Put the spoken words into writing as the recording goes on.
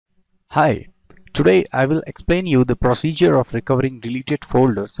Hi, today I will explain you the procedure of recovering deleted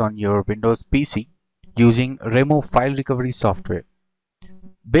folders on your Windows PC using Remo File Recovery Software.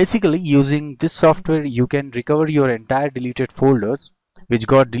 Basically, using this software you can recover your entire deleted folders which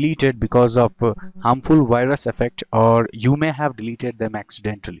got deleted because of harmful virus effect, or you may have deleted them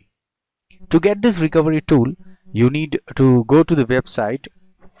accidentally. To get this recovery tool, you need to go to the website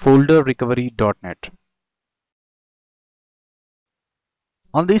folderrecovery.net.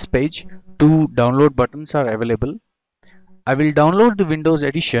 On this page, two download buttons are available. I will download the Windows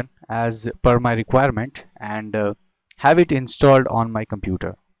edition as per my requirement and have it installed on my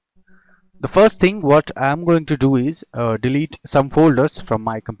computer. The first thing what I am going to do is delete some folders from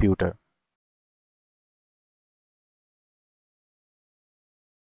my computer.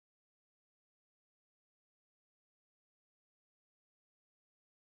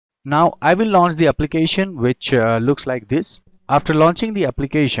 Now I will launch the application, which looks like this. After launching the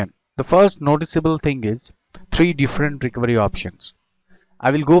application, the first noticeable thing is three different recovery options.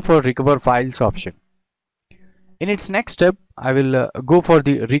 I will go for recover files option. In its next step, I will go for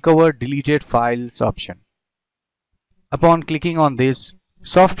the recover deleted files option. Upon clicking on this,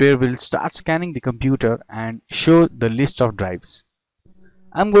 software will start scanning the computer and show the list of drives.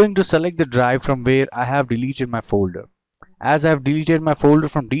 I'm going to select the drive from where I have deleted my folder. As I have deleted my folder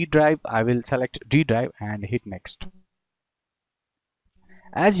from D drive, I will select D drive and hit next.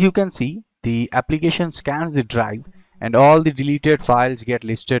 As you can see, the application scans the drive and all the deleted files get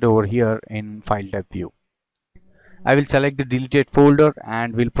listed over here in file type view. I will select the deleted folder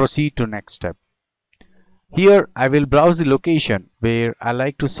and will proceed to next step. Here I will browse the location where I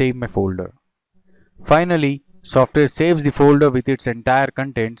like to save my folder. Finally, software saves the folder with its entire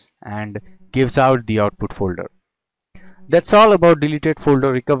contents and gives out the output folder. That's all about deleted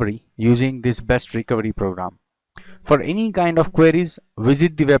folder recovery using this best recovery program. For any kind of queries,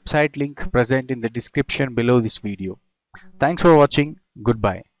 visit the website link present in the description below this video. Thanks for watching.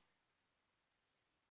 Goodbye.